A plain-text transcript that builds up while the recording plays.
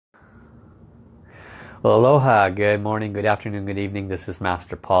Well, aloha, good morning, good afternoon, good evening. This is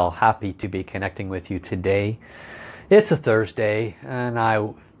Master Paul. Happy to be connecting with you today. It's a Thursday and I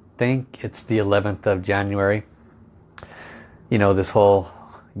think it's the 11th of January. You know, this whole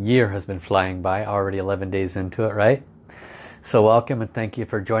year has been flying by, already 11 days into it, right? So welcome and thank you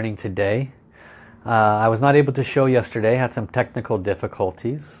for joining today. I was not able to show yesterday, had some technical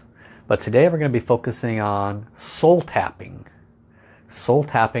difficulties. But today we're going to be focusing on soul tapping. Soul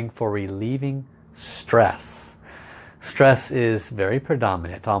tapping for relieving stress. Stress is very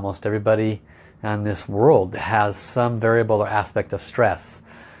predominant. Almost everybody in this world has some variable or aspect of stress.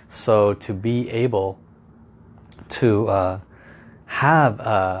 So to be able to have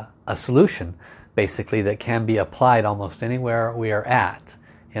a solution basically that can be applied almost anywhere we are at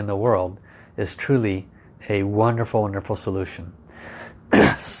in the world is truly a wonderful, wonderful solution.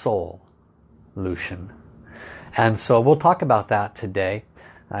 Solution. And so we'll talk about that today.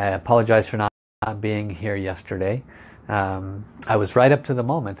 I apologize for not being here yesterday. I was right up to the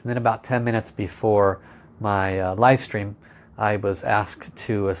moment, and then about 10 minutes before my live stream I was asked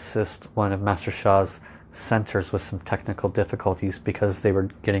to assist one of Master Sha's centers with some technical difficulties because they were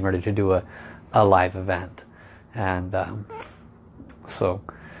getting ready to do a live event. And so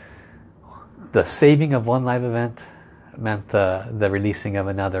the saving of one live event meant the releasing of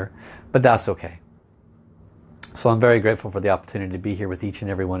another, but that's okay. So I'm very grateful for the opportunity to be here with each and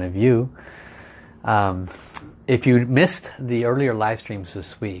every one of you. If you missed the earlier live streams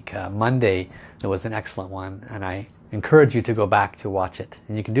this week, Monday there was an excellent one, and I encourage you to go back to watch it.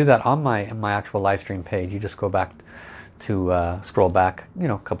 And you can do that on my actual live stream page. You just go back to scroll back, you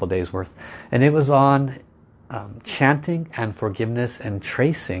know, a couple days worth, and it was on chanting and forgiveness and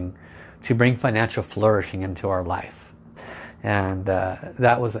tracing to bring financial flourishing into our life. And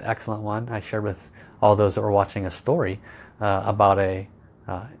that was an excellent one. I shared with all those that were watching a story about a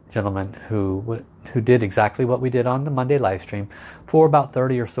gentleman who did exactly what we did on the Monday live stream for about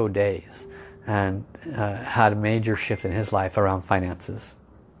 30 or so days, and had a major shift in his life around finances.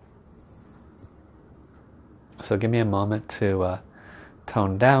 So give me a moment to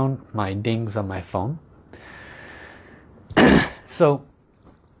tone down my dings on my phone. So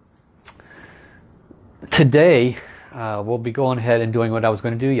today we'll be going ahead and doing what I was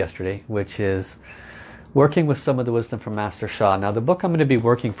going to do yesterday, which is working with some of the wisdom from Master Sha. Now the book I'm going to be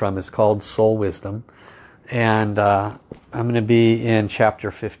working from is called Soul Wisdom, and I'm going to be in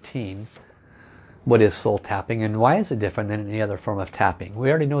chapter 15. What is soul tapping and why is it different than any other form of tapping? We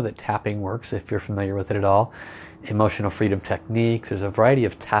already know that tapping works if you're familiar with it at all. Emotional freedom techniques, there's a variety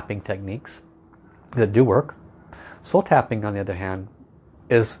of tapping techniques that do work. Soul tapping, on the other hand,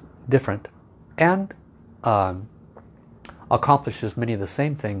 is different and accomplishes many of the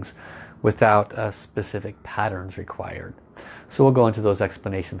same things without specific patterns required. So we'll go into those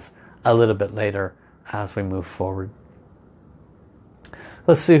explanations a little bit later as we move forward.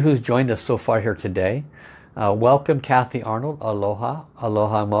 Let's see who's joined us so far here today. Welcome Kathy Arnold, aloha.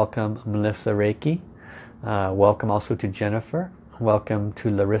 Aloha and welcome Melissa Reiki. Welcome also to Jennifer. Welcome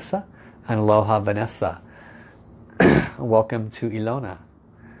to Larissa. And aloha Vanessa. Welcome to Ilona.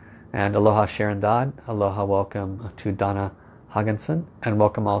 And aloha Sharon Dodd. Aloha, welcome to Donna Hugginson, and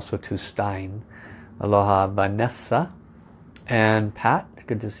welcome also to Stein. Aloha Vanessa and Pat,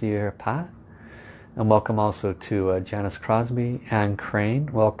 good to see you here, Pat. And welcome also to Janice Crosby and Crane.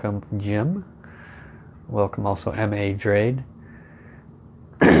 Welcome Jim. Welcome also M.A. Drade.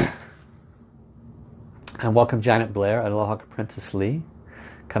 And welcome Janet Blair. Aloha Princess Lee,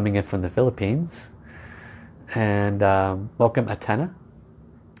 coming in from the Philippines. And welcome Atena.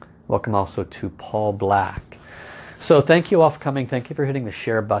 Welcome also to Paul Black. So thank you all for coming. Thank you for hitting the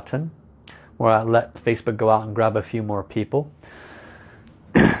share button. We'll let Facebook go out and grab a few more people.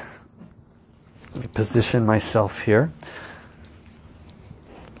 Let me position myself here.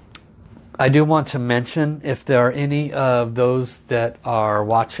 I do want to mention, if there are any of those that are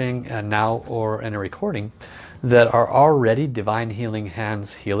watching now or in a recording that are already Divine Healing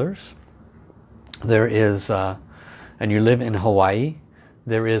Hands healers, there is, and you live in Hawaii,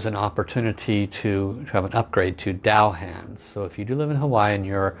 there is an opportunity to have an upgrade to Tao Hands. So if you do live in Hawaii and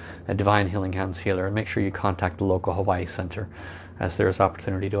you're a Divine Healing Hands healer, make sure you contact the local Hawaii center, as there is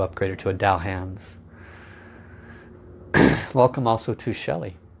opportunity to upgrade it to a Tao Hands. Welcome also to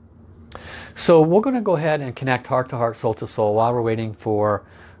Shelley. So we're going to go ahead and connect heart to heart, soul to soul, while we're waiting for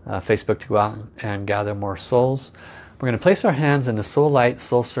Facebook to go out and gather more souls. We're going to place our hands in the soul light,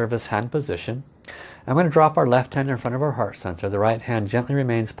 soul service hand position. I'm going to drop our left hand in front of our heart center. The right hand gently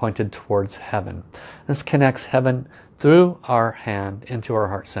remains pointed towards heaven. This connects heaven through our hand into our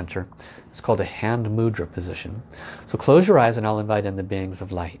heart center. It's called a hand mudra position. So close your eyes and I'll invite in the beings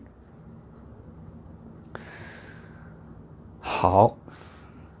of light. 好.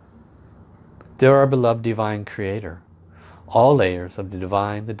 Dear our beloved Divine Creator, all layers of the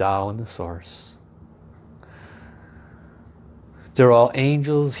Divine, the Tao, and the Source. They're all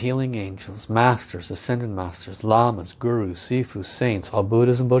angels, healing angels, masters, ascended masters, lamas, gurus, sifus, saints, all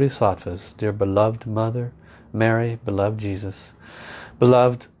Buddhas and Bodhisattvas. Dear beloved Mother Mary, beloved Jesus,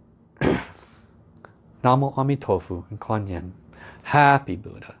 beloved Namo Amitofu and Kuan Yin, Happy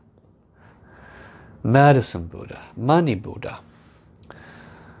Buddha, Medicine Buddha, Money Buddha,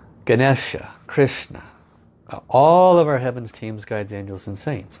 Ganesha, Krishna, all of our heavens, teams, guides, angels, and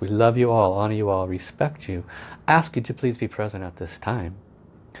saints. We love you all, honor you all, respect you, ask you to please be present at this time.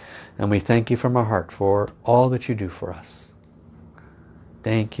 And we thank you from our heart for all that you do for us.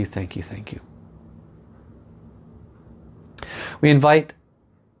 Thank you, thank you, thank you. We invite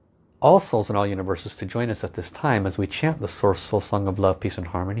all souls in all universes to join us at this time as we chant the Source Soul Song of Love, Peace, and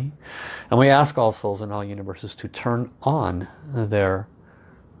Harmony. And we ask all souls in all universes to turn on their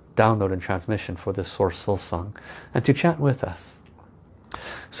download and transmission for this Source Soul Song and to chant with us.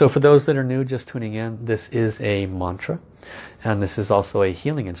 So for those that are new, just tuning in, this is a mantra and this is also a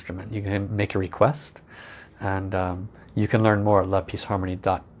healing instrument. You can make a request and you can learn more at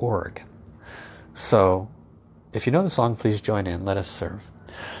lovepeaceharmony.org. So if you know the song, please join in. Let us serve.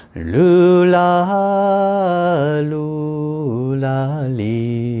 Lula, lula,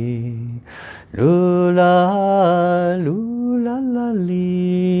 li. Lula, lula, la,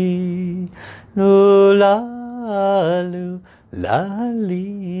 li. Lula, lula,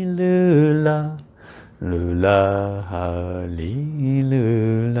 li, lula. Lula, li,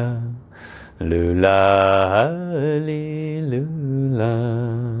 lula. Lula, li,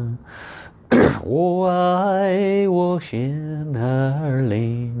 lula. 我爱我心儿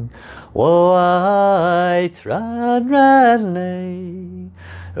灵，我爱trans然泪，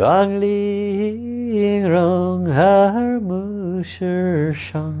让灵容儿目世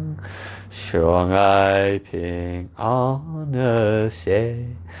上，相爱平安和谐，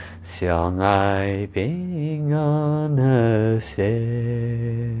相爱平安和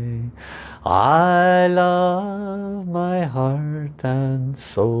谐。I love my heart and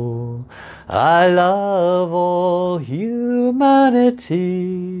soul. I love all humanity.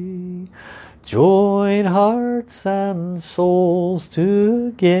 Join hearts and souls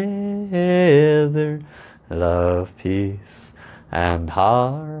together. Love, peace and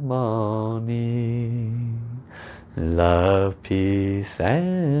harmony. Love, peace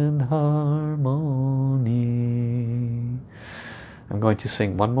and harmony. I'm going to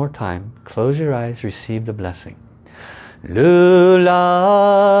sing one more time. Close your eyes, receive the blessing. Lula,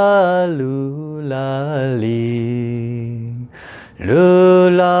 lula, li.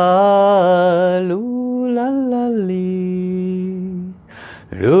 Lula, lula, la, li.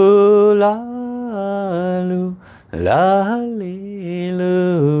 Lula, lula, li,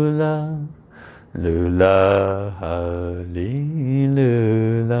 lula. Lula, li,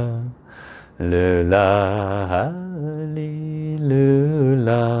 lula. Lula, li.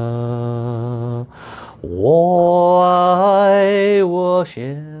 我爱我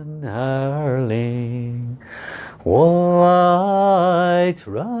心儿灵，我爱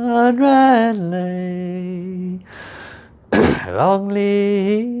trans然泪，让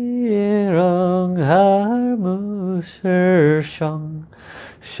灵容儿目世上，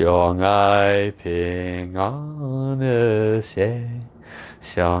相爱平安和谐。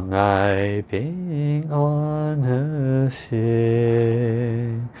相爱平安和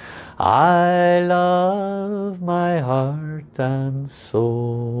谐。I love my heart and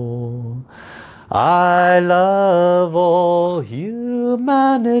soul. I love all humanity.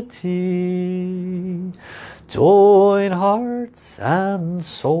 Join hearts and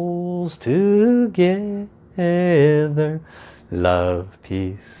souls together. Love,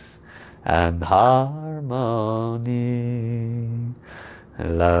 peace and harmony.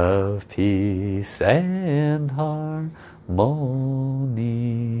 Love, peace and harmony.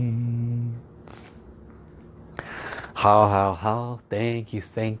 How. Thank you,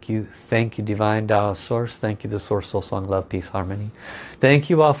 Divine Tao Source. Thank you, the Source Soul Song, Love, Peace, Harmony. Thank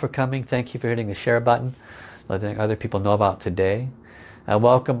you all for coming. Thank you for hitting the share button, letting other people know about today.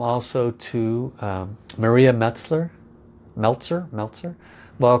 Welcome also to Maria Meltzer.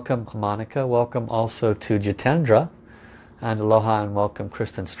 Welcome, Monica. Welcome also to Jitendra. And aloha and welcome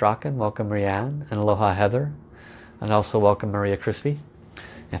Kristen Strachan, welcome Rianne, and aloha Heather, and also welcome Maria Crispy.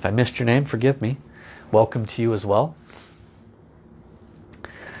 If I missed your name, forgive me. Welcome to you as well.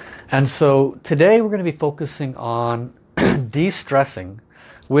 And so today we're going to be focusing on de-stressing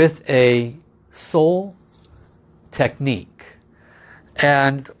with a soul technique.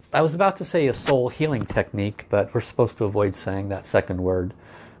 And I was about to say a soul healing technique, but we're supposed to avoid saying that second word.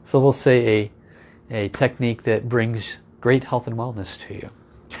 So we'll say a technique that brings great health and wellness to you.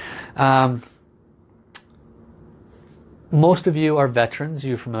 Most of you are veterans.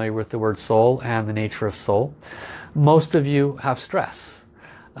 You're familiar with the word soul and the nature of soul. Most of you have stress.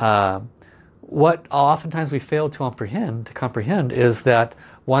 What oftentimes we fail to comprehend is that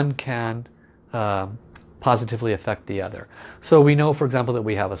one can positively affect the other. So we know, for example, that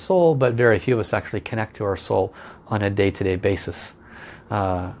we have a soul, but very few of us actually connect to our soul on a day-to-day basis,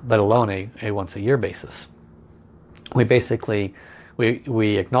 let alone a once-a-year basis. We basically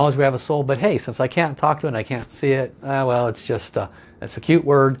we acknowledge we have a soul, but hey, since I can't talk to it and I can't see it, well, it's just it's a cute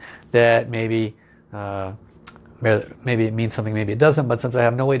word that maybe it means something, maybe it doesn't, but since I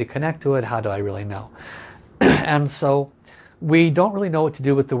have no way to connect to it, how do I really know? And so we don't really know what to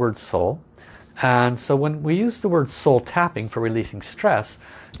do with the word soul. And so when we use the word soul tapping for releasing stress,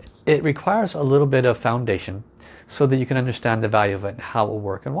 it requires a little bit of foundation so that you can understand the value of it and how it will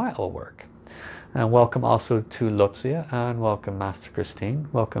work and why it will work. And welcome also to Lotzia, and welcome Master Christine,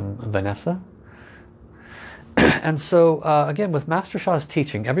 welcome Vanessa. And so again, with Master Sha's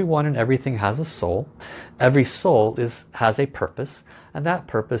teaching, everyone and everything has a soul. Every soul has a purpose, and that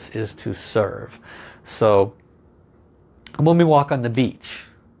purpose is to serve. So when we walk on the beach,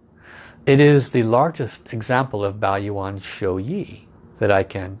 it is the largest example of Baoyuan Shouyi that I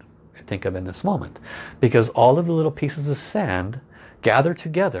can think of in this moment, because all of the little pieces of sand gather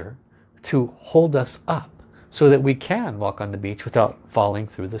together to hold us up so that we can walk on the beach without falling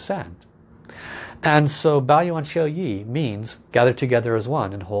through the sand. And so Baoyuan Shouyi means gather together as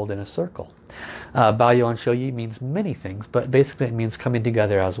one and hold in a circle. Baoyuan Shouyi means many things, but basically it means coming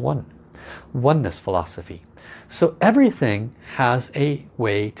together as one. Oneness philosophy. So everything has a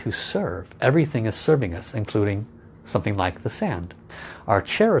way to serve. Everything is serving us, including something like the sand. Our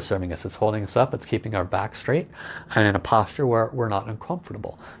chair is serving us. It's holding us up. It's keeping our back straight and in a posture where we're not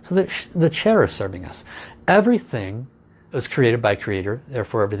uncomfortable. So the chair is serving us. Everything is created by Creator.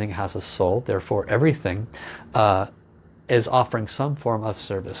 Therefore, everything has a soul. Therefore, everything is offering some form of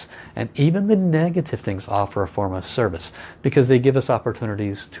service. And even the negative things offer a form of service because they give us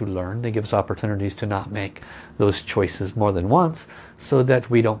opportunities to learn. They give us opportunities to not make those choices more than once so that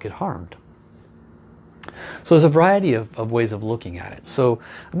we don't get harmed. So there's a variety of ways of looking at it. So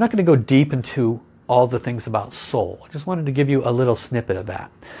I'm not going to go deep into all the things about soul. I just wanted to give you a little snippet of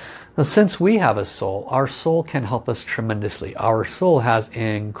that. Now, since we have a soul, our soul can help us tremendously. Our soul has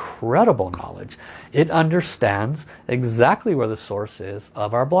incredible knowledge. It understands exactly where the source is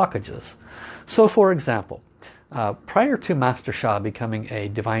of our blockages. So for example, prior to Master Sha becoming a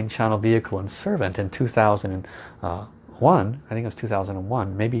divine channel vehicle and servant in 2001, I think it was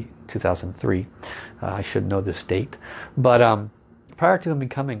 2001, maybe 2003, I should know this date, but prior to him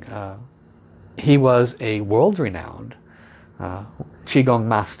becoming, he was a world-renowned Qigong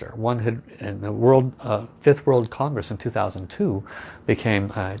master. One had in the world 5th World Congress in 2002 became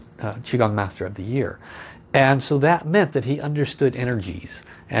Qigong Master of the Year. And so that meant that he understood energies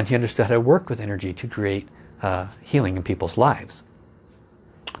and he understood how to work with energy to create healing in people's lives.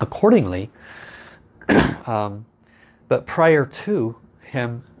 Accordingly, but prior to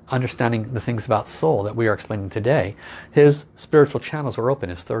him understanding the things about soul that we are explaining today, his spiritual channels were open,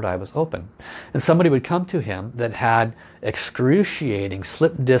 his third eye was open. And somebody would come to him that had excruciating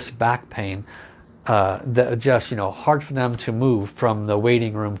slip disc back pain, that just, hard for them to move from the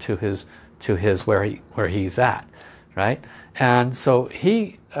waiting room to his where he's at, right? And so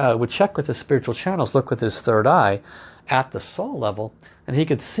he would check with his spiritual channels, look with his third eye at the soul level, and he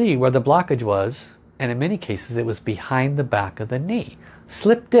could see where the blockage was, and in many cases it was behind the back of the knee.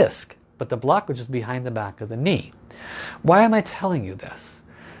 Slip disc, but the blockage is behind the back of the knee. Why am I telling you this?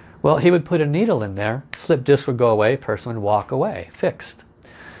 Well, he would put a needle in there, slip disc would go away, person would walk away, fixed.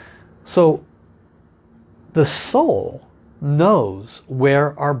 So the soul knows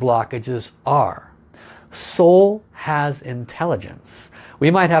where our blockages are. Soul has intelligence. We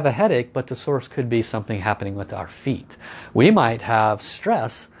might have a headache, but the source could be something happening with our feet. We might have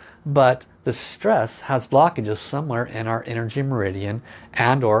stress, but the stress has blockages somewhere in our energy meridian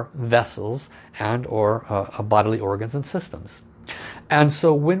and or vessels and or bodily organs and systems. And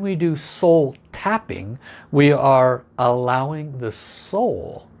so when we do soul tapping, we are allowing the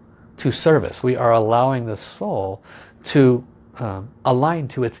soul to service. We are allowing the soul to align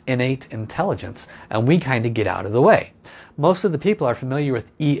to its innate intelligence, and we kind of get out of the way. Most of the people are familiar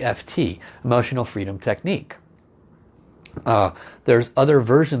with EFT, Emotional Freedom Technique. There's other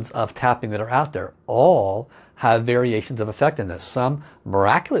versions of tapping that are out there. All have variations of effectiveness. Some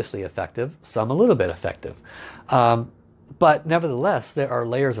miraculously effective, some a little bit effective. But nevertheless, there are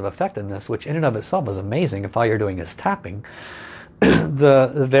layers of effectiveness, which in and of itself is amazing if all you're doing is tapping.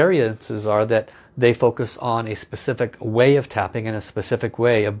 The variances are that they focus on a specific way of tapping and a specific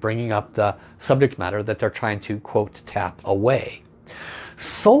way of bringing up the subject matter that they're trying to, quote, tap away.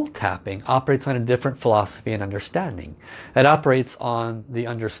 Soul tapping operates on a different philosophy and understanding. It operates on the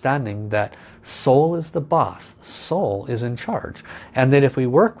understanding that soul is the boss, soul is in charge, and that if we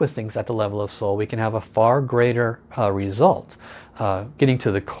work with things at the level of soul, we can have a far greater result, getting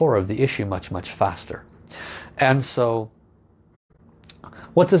to the core of the issue much, much faster. And so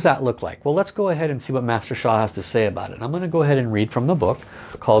what does that look like? Well, let's go ahead and see what Master Sha has to say about it. I'm going to go ahead and read from the book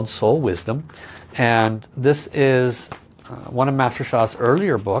called Soul Wisdom, and this is one of Master Sha's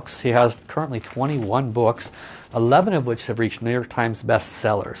earlier books. He has currently 21 books, 11 of which have reached New York Times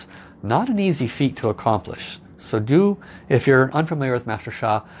bestsellers. Not an easy feat to accomplish. So if you're unfamiliar with Master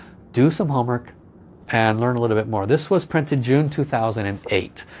Sha, do some homework and learn a little bit more. This was printed June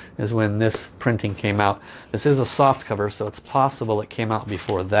 2008 is when this printing came out. This is a soft cover, so it's possible it came out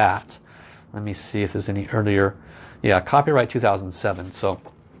before that. Let me see if there's any earlier. Yeah, copyright 2007.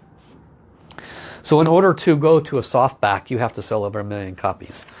 So in order to go to a softback, you have to sell over 1 million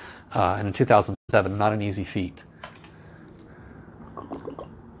copies. And in 2007, not an easy feat.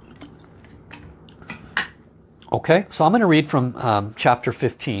 Okay, so I'm going to read from chapter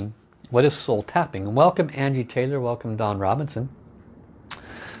 15. What is soul tapping? And welcome Angie Taylor, welcome Don Robinson,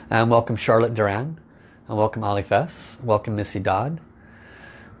 and welcome Charlotte Duran, and welcome Ali Fess, welcome Missy Dodd.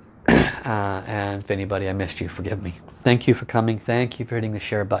 And if anybody I missed you, forgive me. Thank you for coming. Thank you for hitting the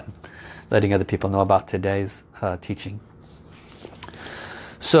share button, letting other people know about today's teaching.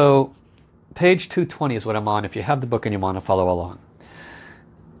 So page 220 is what I'm on if you have the book and you want to follow along.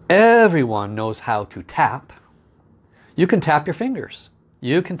 Everyone knows how to tap. You can tap your fingers.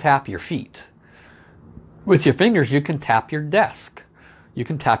 You can tap your feet. With your fingers you can tap your desk. You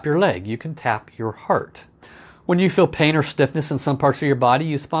can tap your leg. You can tap your heart. When you feel pain or stiffness in some parts of your body,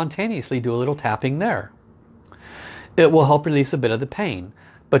 you spontaneously do a little tapping there. It will help release a bit of the pain.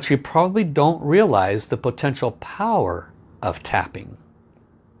 But you probably don't realize the potential power of tapping.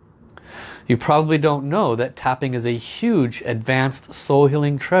 You probably don't know that tapping is a huge advanced soul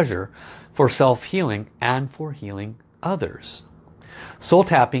healing treasure for self-healing and for healing others. Soul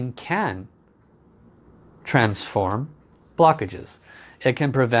tapping can transform blockages. It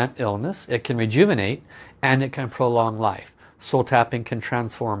can prevent illness, it can rejuvenate, and it can prolong life. Soul tapping can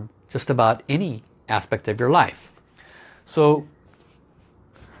transform just about any aspect of your life. So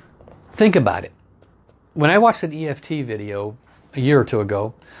think about it. When I watched an EFT video a year or two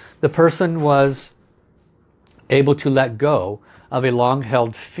ago, the person was able to let go of a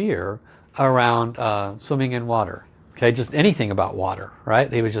long-held fear around swimming in water. Okay, just anything about water, right?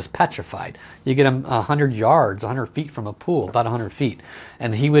 They were just petrified. You get him 100 yards, 100 feet from a pool, about 100 feet,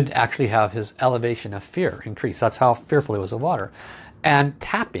 and he would actually have his elevation of fear increase. That's how fearful he was of water. And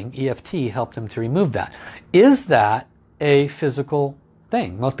tapping, EFT, helped him to remove that. Is that a physical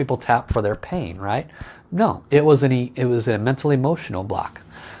thing? Most people tap for their pain, right? No, it was a mental emotional block.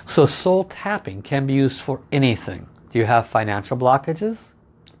 So soul tapping can be used for anything. Do you have financial blockages?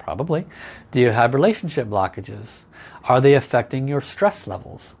 Probably. Do you have relationship blockages? Are they affecting your stress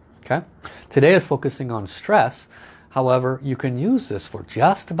levels? Okay. Today is focusing on stress. However, you can use this for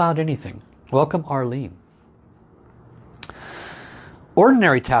just about anything. Welcome Arlene.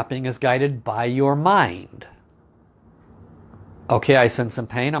 Ordinary tapping is guided by your mind. Okay, I sense some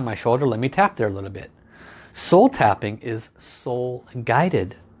pain on my shoulder. Let me tap there a little bit. Soul tapping is soul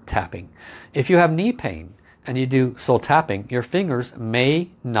guided tapping. If you have knee pain and you do soul tapping, your fingers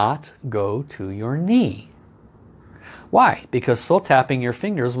may not go to your knee. Why? Because soul tapping, your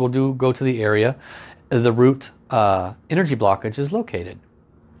fingers will go to the area the root energy blockage is located.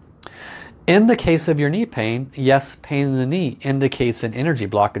 In the case of your knee pain, yes, pain in the knee indicates an energy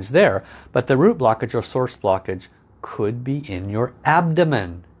blockage there, but the root blockage or source blockage could be in your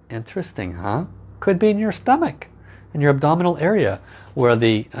abdomen. Interesting, huh? Could be in your stomach, in your abdominal area where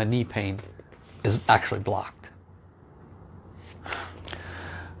the knee pain is actually blocked.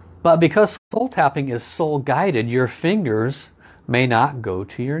 But because soul tapping is soul guided, your fingers may not go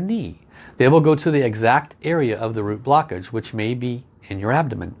to your knee. They will go to the exact area of the root blockage, which may be in your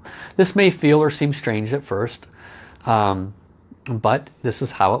abdomen. This may feel or seem strange at first, but this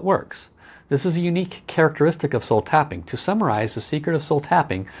is how it works. This is a unique characteristic of soul tapping. To summarize, the secret of soul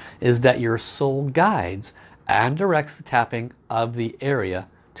tapping is that your soul guides and directs the tapping of the area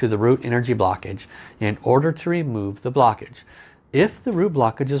to the root energy blockage in order to remove the blockage. If the root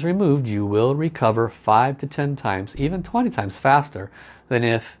blockage is removed, you will recover 5 to 10 times, even 20 times faster than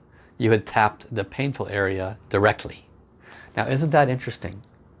if you had tapped the painful area directly. Now isn't that interesting?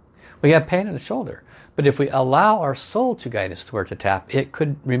 We have pain in the shoulder, but if we allow our soul to guide us to where to tap, it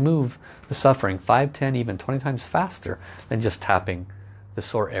could remove the suffering 5, 10, even 20 times faster than just tapping the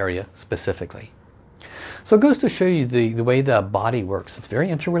sore area specifically. So it goes to show you the way the body works. It's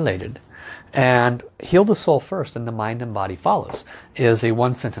very interrelated. And heal the soul first and the mind and body follows is a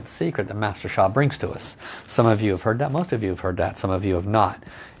one-sentence secret that Master Sha brings to us. Some of you have heard that, most of you have heard that, some of you have not.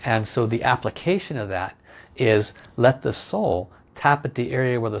 And so the application of that is let the soul tap at the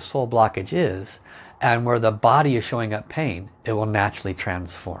area where the soul blockage is, and where the body is showing up pain, it will naturally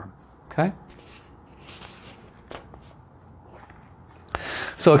transform. Okay?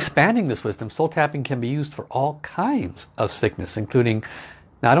 So expanding this wisdom, soul tapping can be used for all kinds of sickness, including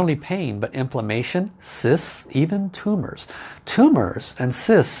not only pain, but inflammation, cysts, even tumors. Tumors and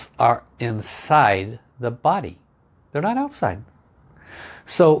cysts are inside the body. They're not outside.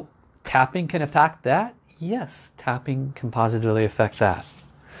 So tapping can affect that? Yes, tapping can positively affect that.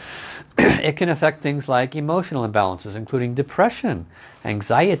 It can affect things like emotional imbalances, including depression,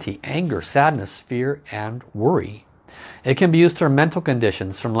 anxiety, anger, sadness, fear, and worry. It can be used for mental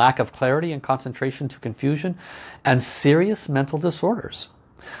conditions, from lack of clarity and concentration to confusion and serious mental disorders.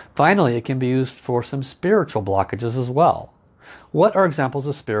 Finally, it can be used for some spiritual blockages as well. What are examples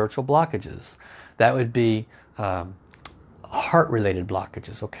of spiritual blockages? That would be heart-related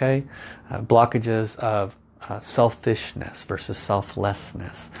blockages, okay? Blockages of selfishness versus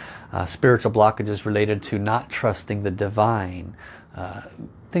selflessness. Spiritual blockages related to not trusting the divine.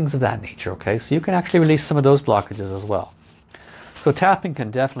 Things of that nature, okay? So you can actually release some of those blockages as well. So tapping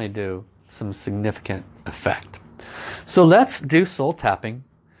can definitely do some significant effect. So let's do soul tapping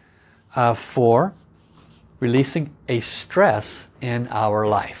for releasing a stress in our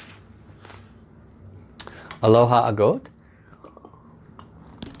life. Aloha agot.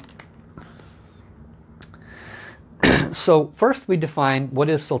 So first we define what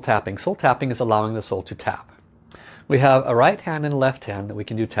is soul tapping. Soul tapping is allowing the soul to tap. We have a right hand and a left hand that we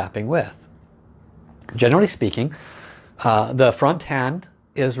can do tapping with. Generally speaking, the front hand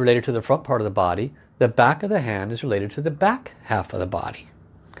is related to the front part of the body. The back of the hand is related to the back half of the body.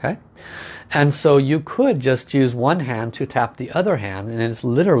 Okay? And so you could just use one hand to tap the other hand, and it's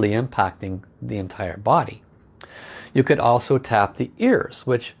literally impacting the entire body. You could also tap the ears,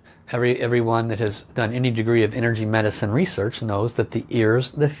 which everyone that has done any degree of energy medicine research knows that the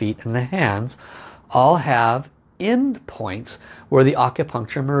ears, the feet, and the hands all have end points where the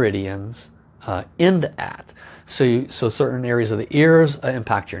acupuncture meridians end at. So certain areas of the ears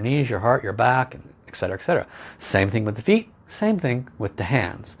impact your knees, your heart, your back, etc., etc. Same thing with the feet, same thing with the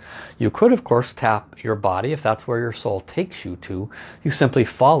hands. You could, of course, tap your body if that's where your soul takes you to. You simply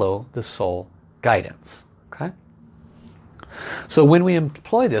follow the soul guidance. Okay? So when we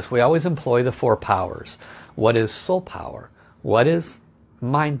employ this, we always employ the 4 powers. What is soul power? What is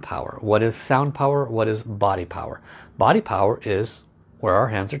mind power? What is sound power? What is body power? Body power is where our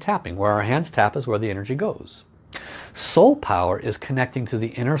hands are tapping. Where our hands tap is where the energy goes. Soul power is connecting to the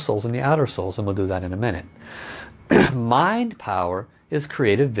inner souls and the outer souls, and we'll do that in a minute. Mind power is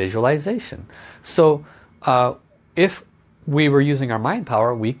creative visualization. So if we were using our mind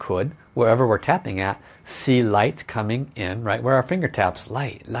power, we could, wherever we're tapping at, see light coming in right where our finger taps.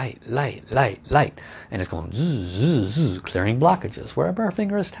 Light, light, light, light, light. And it's going zzz, zzz, zzz, clearing blockages wherever our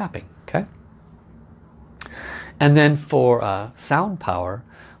finger is tapping. Okay? And then for sound power,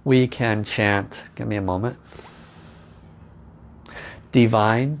 we can chant, give me a moment.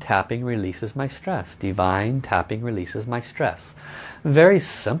 Divine tapping releases my stress. Divine tapping releases my stress. Very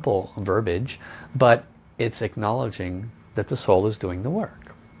simple verbiage, but it's acknowledging that the soul is doing the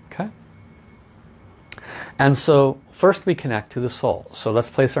work. Okay? And so first we connect to the soul. So let's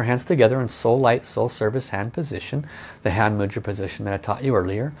place our hands together in soul light, soul service hand position, the hand mudra position that I taught you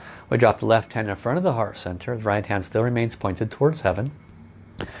earlier. We drop the left hand in front of the heart center. The right hand still remains pointed towards heaven.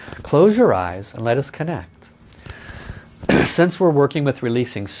 Close your eyes and let us connect. Since we're working with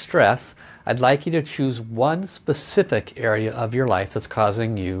releasing stress, I'd like you to choose one specific area of your life that's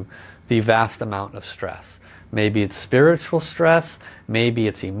causing you the vast amount of stress. Maybe it's spiritual stress, maybe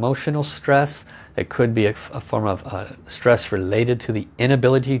it's emotional stress. It could be a form of stress related to the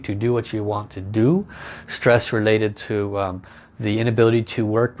inability to do what you want to do. Stress related to the inability to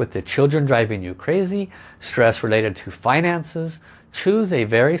work with the children driving you crazy. Stress related to finances. Choose a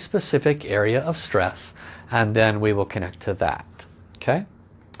very specific area of stress, and then we will connect to that. Okay?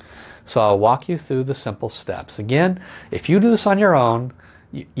 So I'll walk you through the simple steps. Again, if you do this on your own,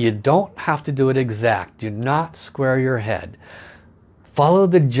 you don't have to do it exact. Do not square your head. Follow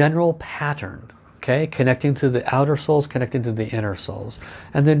the general pattern. Okay? Connecting to the outer souls, connecting to the inner souls.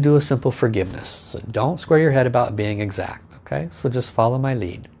 And then do a simple forgiveness. So don't square your head about being exact. Okay, so just follow my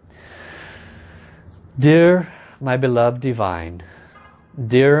lead. Dear my beloved divine,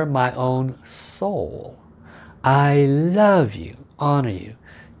 dear my own soul, I love you, honor you,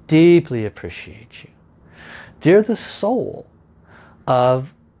 deeply appreciate you. Dear the soul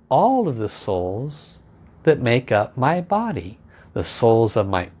of all of the souls that make up my body, the souls of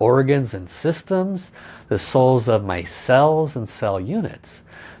my organs and systems, the souls of my cells and cell units.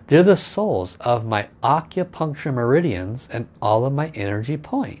 They're the souls of my acupuncture meridians and all of my energy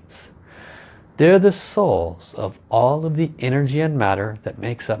points. They're the souls of all of the energy and matter that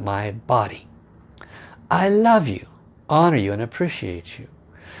makes up my body. I love you, honor you, and appreciate you.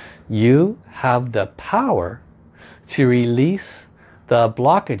 You have the power to release the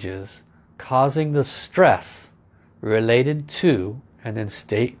blockages causing the stress related to, and then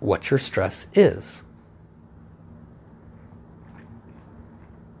state what your stress is.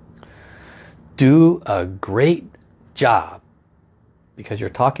 Do a great job, because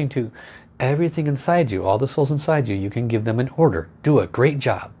you're talking to everything inside you, all the souls inside you. You can give them an order. Do a great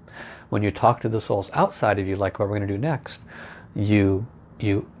job. When you talk to the souls outside of you, like what we're going to do next, you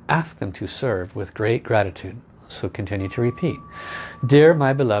ask them to serve with great gratitude. So continue to repeat. Dear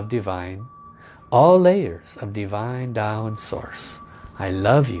my beloved divine, all layers of divine Tao and Source, I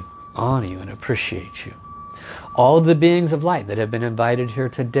love you, honor you, and appreciate you. All the beings of light that have been invited here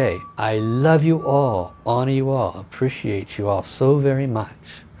today, I love you all, honor you all, appreciate you all so very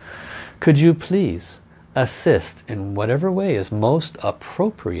much. Could you please assist in whatever way is most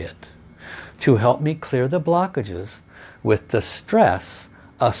appropriate to help me clear the blockages with the stress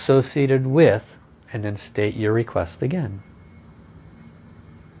associated with, and then state your request again.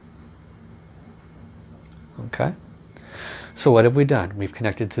 Okay, so what have we done? We've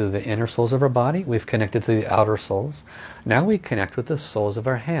connected to the inner souls of our body. We've connected to the outer souls. Now we connect with the souls of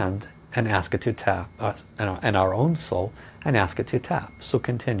our hand and ask it to tap us, and our own soul, and ask it to tap. So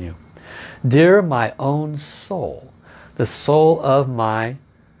continue. Dear my own soul, the soul of my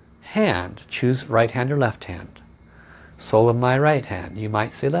hand, choose right hand or left hand. Soul of my right hand, you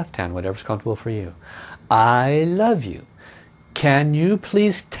might say left hand, whatever's comfortable for you. I love you. Can you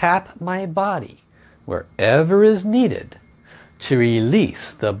please tap my body wherever is needed to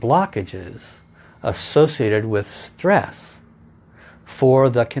release the blockages associated with stress for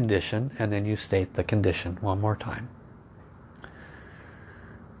the condition, and then you state the condition one more time.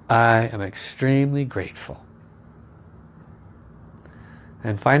 I am extremely grateful.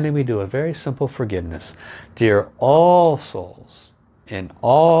 And finally we do a very simple forgiveness. Dear all souls in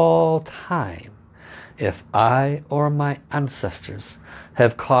all time, if I or my ancestors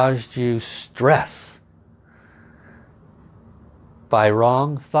have caused you stress by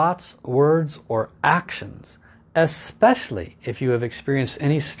wrong thoughts, words, or actions, especially if you have experienced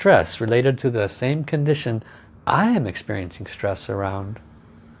any stress related to the same condition I am experiencing stress around,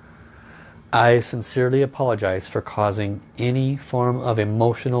 I sincerely apologize for causing any form of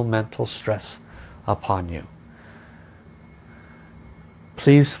emotional, mental stress upon you.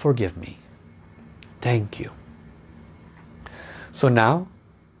 Please forgive me. Thank you. So now,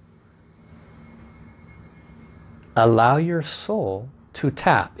 allow your soul to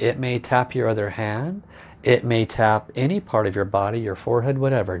tap. It may tap your other hand. It may tap any part of your body, your forehead,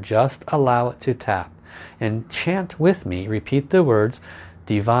 whatever. Just allow it to tap. And chant with me. Repeat the words.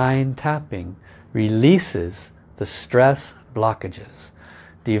 Divine tapping releases the stress blockages.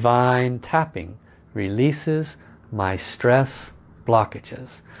 Divine tapping releases my stress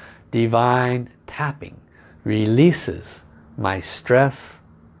blockages. Divine tapping releases my stress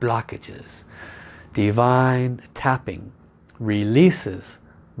blockages. Divine tapping releases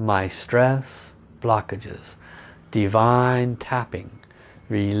my stress blockages. Divine tapping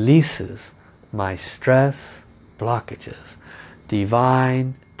releases my stress blockages.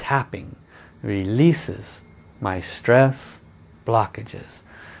 Divine tapping releases my stress blockages.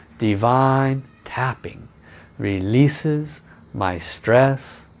 Divine tapping releases my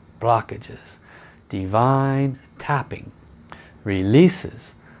stress blockages. Divine tapping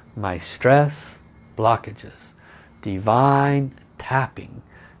releases my stress blockages. Divine tapping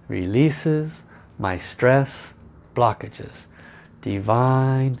releases my stress blockages.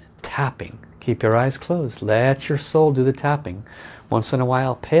 Divine tapping. Keep your eyes closed. Let your soul do the tapping. Once in a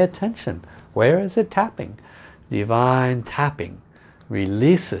while, pay attention. Where is it tapping? Divine tapping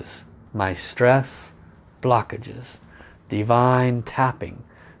releases my stress blockages. Divine tapping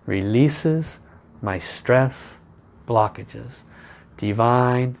releases my stress blockages.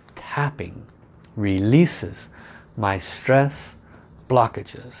 Divine tapping releases my stress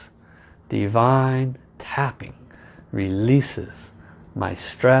blockages. Divine tapping releases my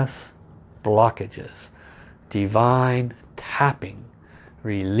stress blockages. Divine tapping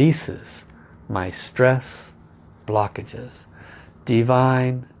releases my stress blockages.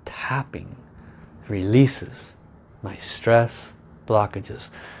 Divine tapping releases my stress blockages.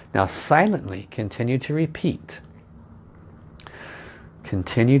 Now silently continue to repeat.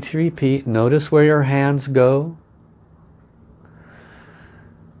 Continue to repeat. Notice where your hands go.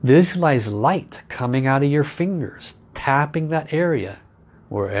 Visualize light coming out of your fingers, tapping that area.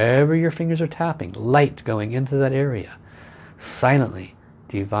 Wherever your fingers are tapping, light going into that area. Silently,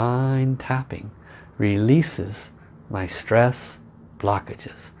 divine tapping releases my stress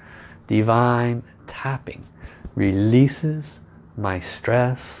blockages. Divine tapping releases my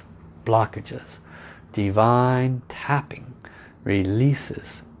stress blockages. Divine tapping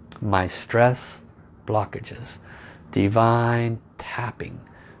releases my stress blockages. Divine tapping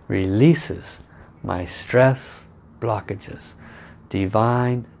releases my stress blockages.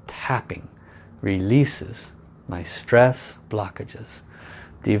 Divine tapping releases my stress blockages.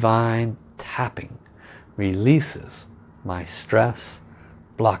 Divine tapping releases my stress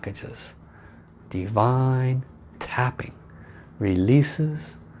blockages. Divine tapping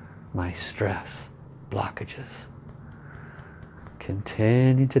releases my stress blockages.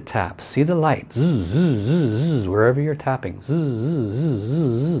 Continue to tap. See the light. Zzz, zzz, zzz, zzz, wherever you're tapping. Zzz, zzz,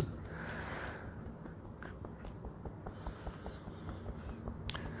 zzz, zzz.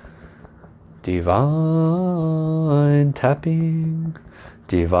 Divine tapping.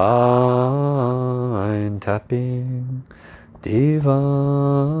 Divine tapping. Divine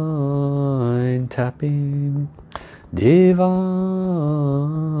tapping. Divine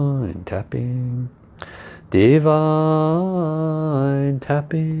tapping. Divine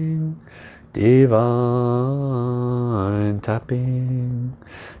tapping. Divine tapping.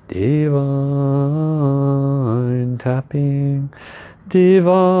 Divine tapping. Divine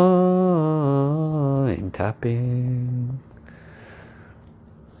tapping.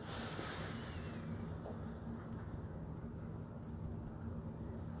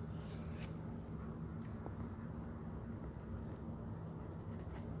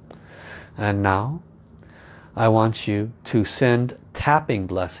 And now I want you to send tapping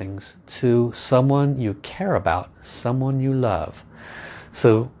blessings to someone you care about, someone you love.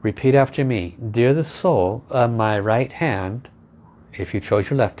 So repeat after me. Dear the soul of my right hand, if you chose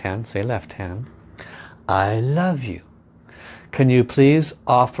your left hand, say left hand, I love you. Can you please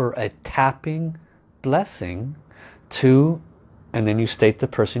offer a tapping blessing to, and then you state the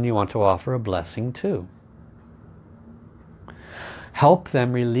person you want to offer a blessing to. Help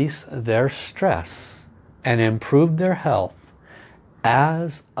them release their stress and improve their health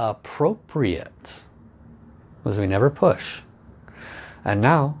as appropriate, because we never push. And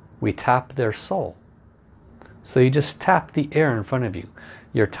now we tap their soul. So you just tap the air in front of you.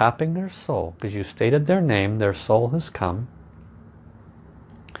 You're tapping their soul because you stated their name, their soul has come.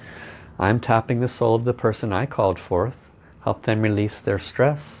 I'm tapping the soul of the person I called forth. Help them release their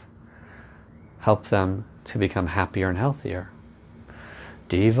stress. Help them to become happier and healthier.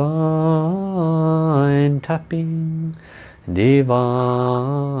 Divine tapping, divine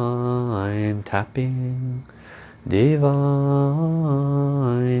tapping, divine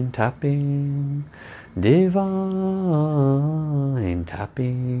tapping, divine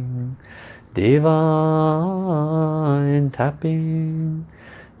tapping, divine tapping,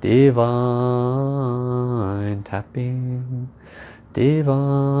 divine tapping, divine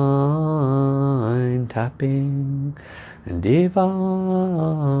tapping, divine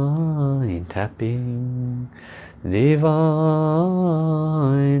tapping, divine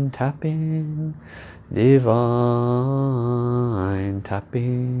tapping, divine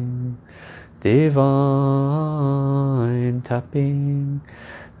tapping, divine tapping,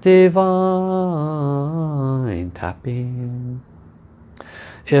 divine tapping.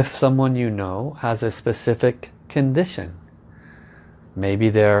 If someone you know has a specific condition, maybe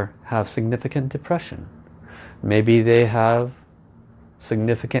they have significant depression, maybe they have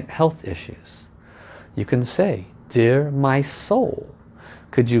significant health issues, you can say, dear my soul,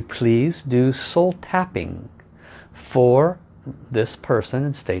 could you please do soul tapping for this person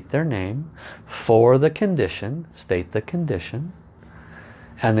and state their name, for the condition, state the condition,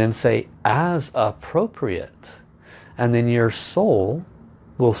 and then say as appropriate, and then your soul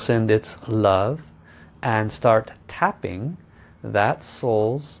will send its love and start tapping that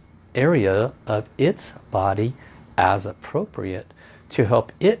soul's area of its body as appropriate to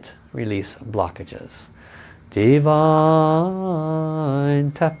help it release blockages. Divine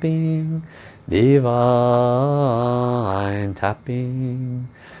tapping, divine tapping,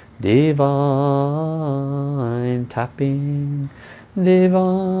 divine tapping, divine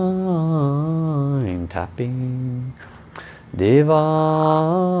tapping,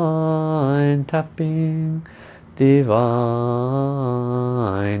 Divine tapping, divine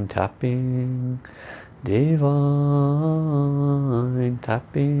tapping, divine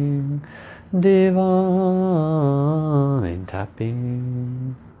tapping, divine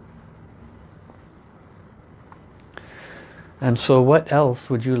tapping. And so what else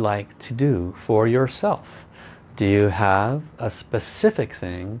would you like to do for yourself? Do you have a specific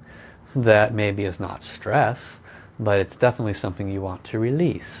thing that maybe is not stress, but it's definitely something you want to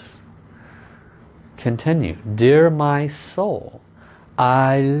release? Continue. Dear my soul,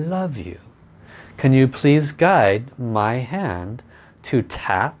 I love you. Can you please guide my hand to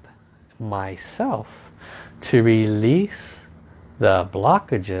tap myself to release the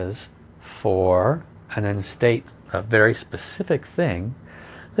blockages for, and then state a very specific thing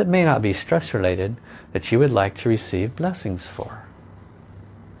that may not be stress related that you would like to receive blessings for.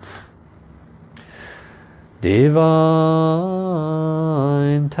 Divine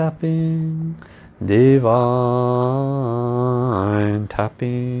tapping, divine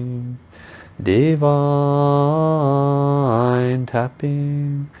tapping, divine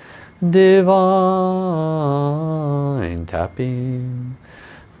tapping, divine tapping,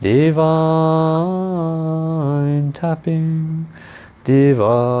 divine tapping, divine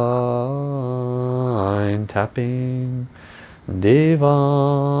tapping, divine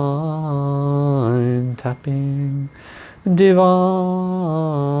tapping, divine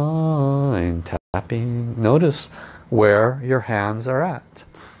tapping. Notice where your hands are at.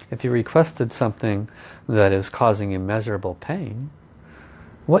 If you requested something that is causing you measurable pain,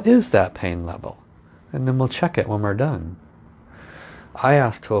 what is that pain level? And then we'll check it when we're done. I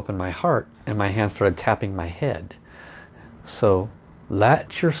asked to open my heart and my hand started tapping my head. So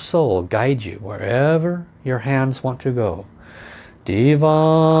let your soul guide you wherever your hands want to go. Divine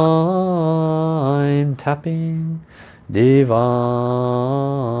tapping, divine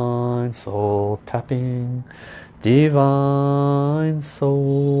soul tapping, divine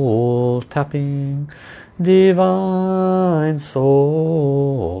soul tapping, divine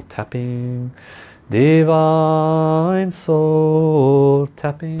soul tapping, divine soul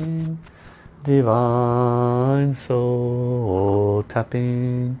tapping, divine soul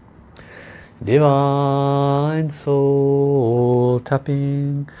tapping, divine soul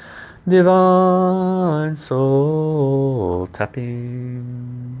tapping, divine soul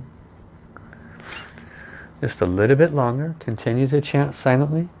tapping. Just a little bit longer. Continue to chant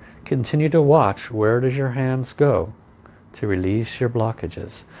silently. Continue to watch where does your hands go to release your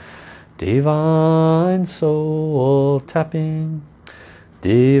blockages. Divine soul tapping,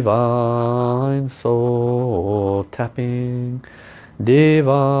 divine soul tapping,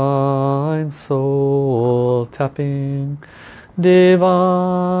 divine soul tapping,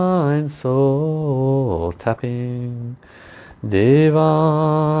 divine soul tapping,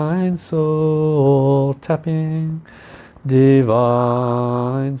 divine soul tapping,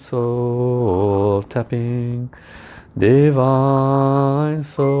 divine soul tapping, divine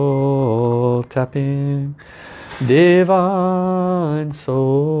soul tapping, divine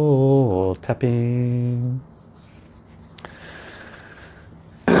soul tapping.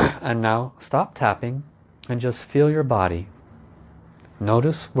 And now stop tapping and just feel your body.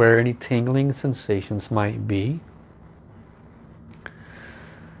 Notice where any tingling sensations might be.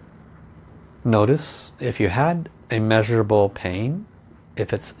 Notice if you had a measurable pain,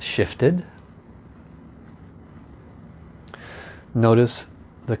 if it's shifted. Notice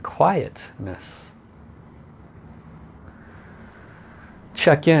the quietness.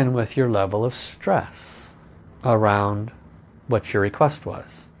 Check in with your level of stress around what your request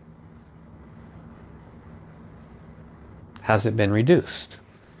was. Has it been reduced?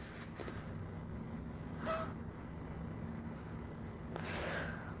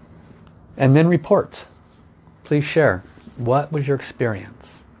 And then report. Please share. What was your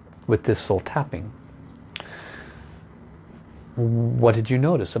experience with this soul tapping? What did you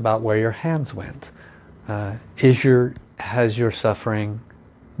notice about where your hands went? Has your suffering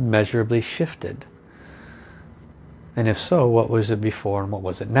measurably shifted? And if so, what was it before and what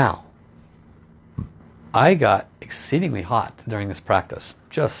was it now? I got exceedingly hot during this practice,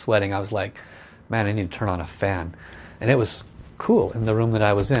 just sweating. I was like, man, I need to turn on a fan. And it was cool in the room that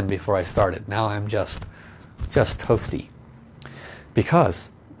I was in before I started. Now I'm just toasty. Because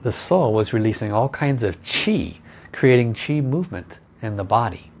the soul was releasing all kinds of chi, creating chi movement in the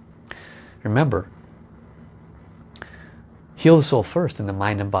body. Remember, heal the soul first and the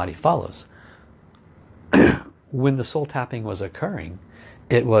mind and body follows. When the soul tapping was occurring,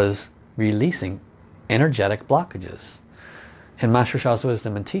 it was releasing energetic blockages. In Master Sha's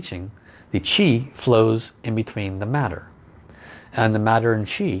wisdom and teaching, the chi flows in between the matter. And the matter and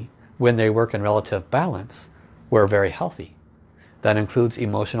chi, when they work in relative balance, we're very healthy. That includes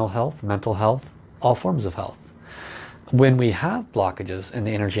emotional health, mental health, all forms of health. When we have blockages in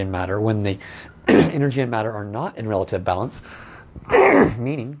the energy and matter, when the energy and matter are not in relative balance,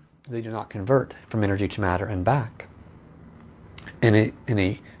 meaning they do not convert from energy to matter and back in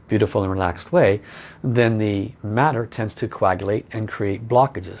a beautiful and relaxed way, then the matter tends to coagulate and create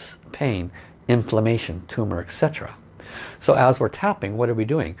blockages, pain, inflammation, tumor, etc. So as we're tapping, what are we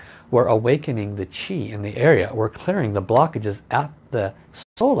doing? We're awakening the chi in the area. We're clearing the blockages at the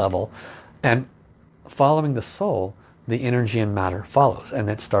soul level, and following the soul, the energy and matter follows, and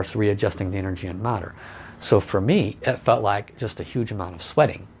it starts readjusting the energy and matter. So for me, it felt like just a huge amount of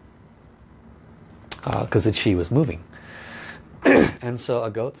sweating because the chi was moving. And so a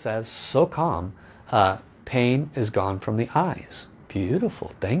goat says, so calm, pain is gone from the eyes.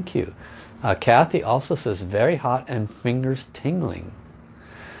 Beautiful, thank you. Kathy also says, very hot and fingers tingling.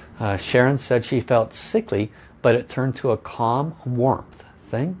 Sharon said she felt sickly, but it turned to a calm warmth.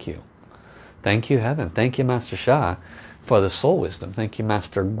 Thank you. Thank you, Heaven. Thank you, Master Sha, for the soul wisdom. Thank you,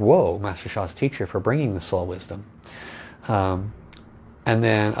 Master Guo, Master Sha's teacher, for bringing the soul wisdom. And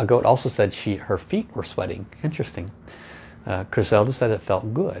then a goat also said her feet were sweating. Interesting. Griselda said it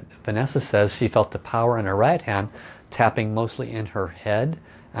felt good. Vanessa says she felt the power in her right hand, tapping mostly in her head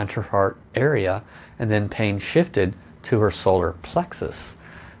and her heart area, and then pain shifted to her solar plexus.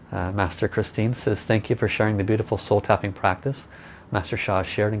 Master Christine says, thank you for sharing the beautiful soul tapping practice. Master Sha has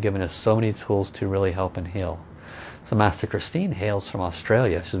shared and given us so many tools to really help and heal. So Master Christine hails from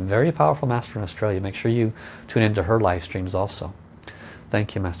Australia. She's a very powerful master in Australia. Make sure you tune into her live streams also.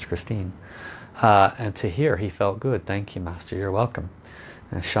 Thank you, Master Christine. And to hear he felt good. Thank you, Master. You're welcome.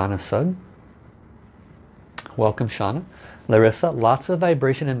 And Shauna Sugg. Welcome, Shauna. Larissa, lots of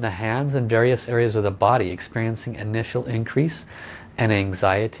vibration in the hands and various areas of the body, experiencing initial increase and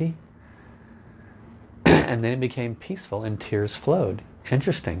anxiety. And then it became peaceful and tears flowed.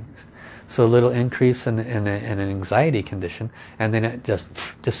 Interesting. So a little increase in an anxiety condition, and then it just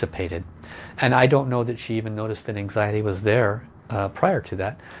dissipated. And I don't know that she even noticed that anxiety was there prior to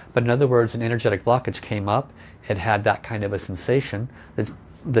that. But in other words, an energetic blockage came up. It had that kind of a sensation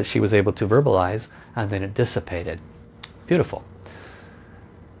that she was able to verbalize, and then it dissipated. Beautiful.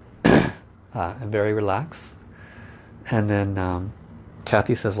 And very relaxed. And then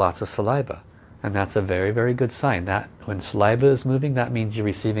Kathy says lots of saliva. And that's a very, very good sign. That when saliva is moving, that means you're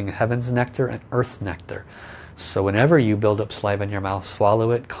receiving heaven's nectar and earth's nectar. So whenever you build up saliva in your mouth, swallow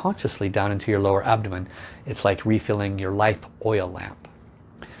it consciously down into your lower abdomen. It's like refilling your life oil lamp.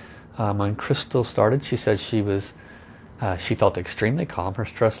 When Crystal started, she said she felt extremely calm. Her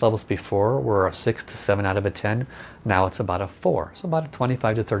stress levels before were a 6 to 7 out of a 10. Now it's about a 4. So about a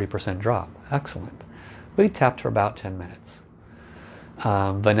 25 to 30% drop. Excellent. We tapped for about 10 minutes.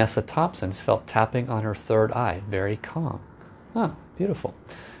 Vanessa Thompson felt tapping on her third eye. Very calm. Oh, beautiful.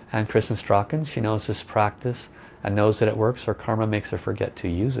 And Kristen Strachan, she knows this practice and knows that it works. Her karma makes her forget to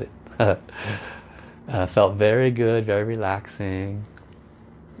use it. Felt very good, very relaxing.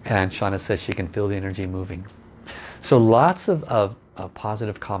 And Shauna says she can feel the energy moving. So lots of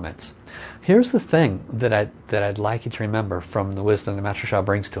positive comments. Here's the thing that I'd like you to remember from the wisdom that Master Sha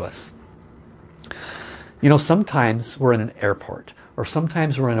brings to us. You know, sometimes we're in an airport, or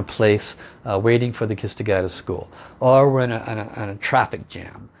sometimes we're in a place waiting for the kids to get out of school, or we're in a traffic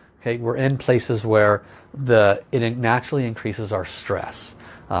jam. Okay, we're in places where it naturally increases our stress.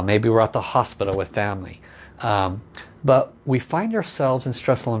 Maybe we're at the hospital with family. But we find ourselves in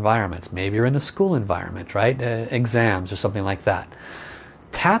stressful environments. Maybe you're in a school environment, right? Exams or something like that.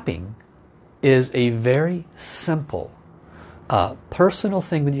 Tapping is a very simple, personal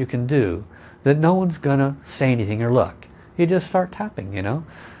thing that you can do that no one's gonna say anything or look. You just start tapping, you know.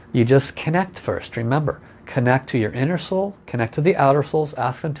 You just connect first. Remember, connect to your inner soul, connect to the outer souls,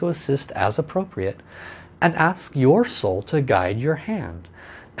 ask them to assist as appropriate, and ask your soul to guide your hand.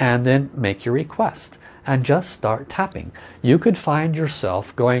 And then make your request. And just start tapping. You could find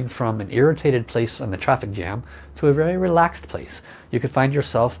yourself going from an irritated place on the traffic jam to a very relaxed place. You could find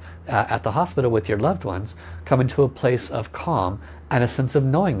yourself at the hospital with your loved ones, coming to a place of calm and a sense of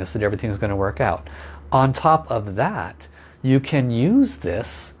knowingness that everything is going to work out. On top of that, you can use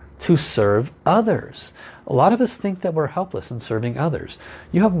this to serve others. A lot of us think that we're helpless in serving others.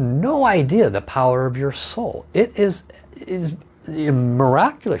 You have no idea the power of your soul. It is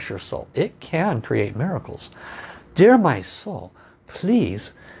miraculous, your soul. It can create miracles. Dear my soul,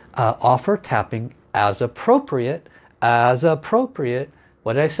 please offer tapping as appropriate,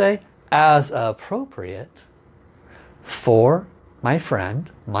 what did I say? As appropriate for my friend,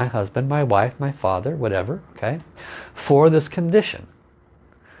 my husband, my wife, my father, whatever, okay, for this condition.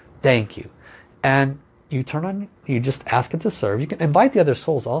 Thank you. And you turn on, you just ask it to serve. You can invite the other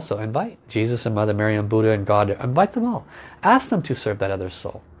souls also. Invite Jesus and Mother Mary and Buddha and God. Invite them all. Ask them to serve that other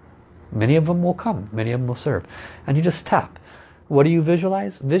soul. Many of them will come. Many of them will serve. And you just tap. What do you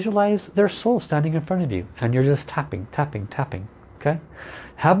visualize? Visualize their soul standing in front of you. And you're just tapping, tapping, tapping. Okay?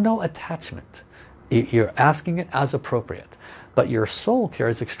 Have no attachment. You're asking it as appropriate. But your soul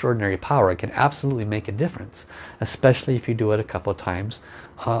carries extraordinary power. It can absolutely make a difference. Especially if you do it a couple of times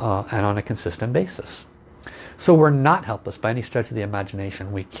and on a consistent basis. So we're not helpless by any stretch of the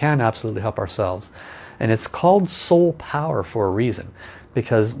imagination. We can absolutely help ourselves. And it's called soul power for a reason.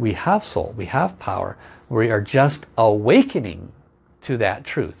 Because we have soul, we have power. We are just awakening to that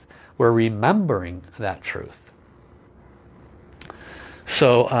truth. We're remembering that truth.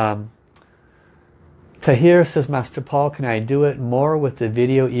 So, Tahir says, Master Paul, can I do it more with the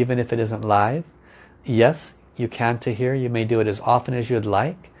video even if it isn't live? Yes, you can, Tahir. You may do it as often as you'd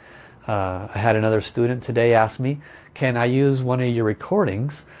like. I had another student today ask me, can I use one of your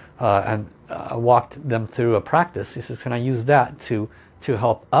recordings and walked them through a practice. He says, can I use that to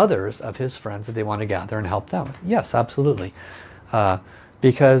help others of his friends that they want to gather and help them? Yes, absolutely.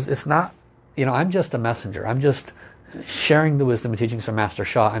 Because it's not, you know, I'm just a messenger. I'm just sharing the wisdom and teachings from Master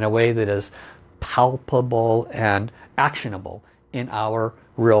Sha in a way that is palpable and actionable in our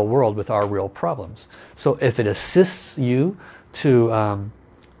real world with our real problems. So if it assists you to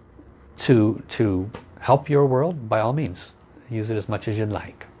help your world, by all means, use it as much as you'd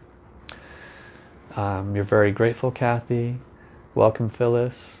like. You're very grateful, Kathy. Welcome,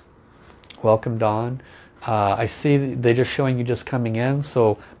 Phyllis. Welcome, Dawn. I see they're just showing you just coming in,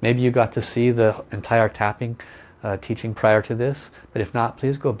 so maybe you got to see the entire tapping teaching prior to this, but if not,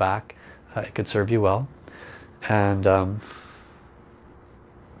 please go back. It could serve you well. And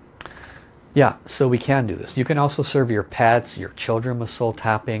yeah, so we can do this. You can also serve your pets, your children with soul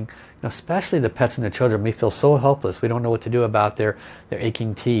tapping. You know, especially the pets and the children. We feel so helpless. We don't know what to do about their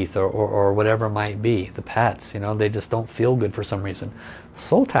aching teeth or whatever it might be. The pets, you know, they just don't feel good for some reason.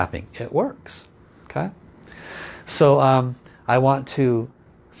 Soul tapping, it works. Okay? So I want to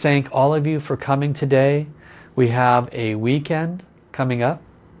thank all of you for coming today. We have a weekend coming up.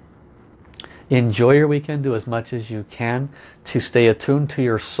 Enjoy your weekend. Do as much as you can to stay attuned to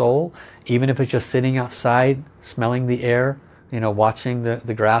your soul, even if it's just sitting outside, smelling the air, you know, watching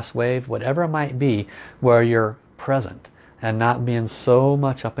the grass wave, whatever it might be, where you're present and not being so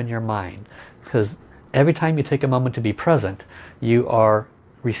much up in your mind. Because every time you take a moment to be present, you are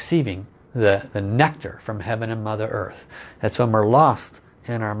receiving the nectar from heaven and Mother Earth. It's when we're lost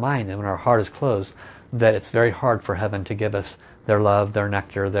in our mind and when our heart is closed that it's very hard for heaven to give us their love, their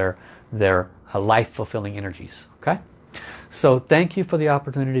nectar, their life-fulfilling energies. Okay? So thank you for the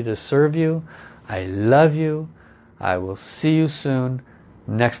opportunity to serve you. I love you. I will see you soon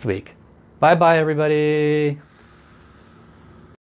next week. Bye-bye, everybody.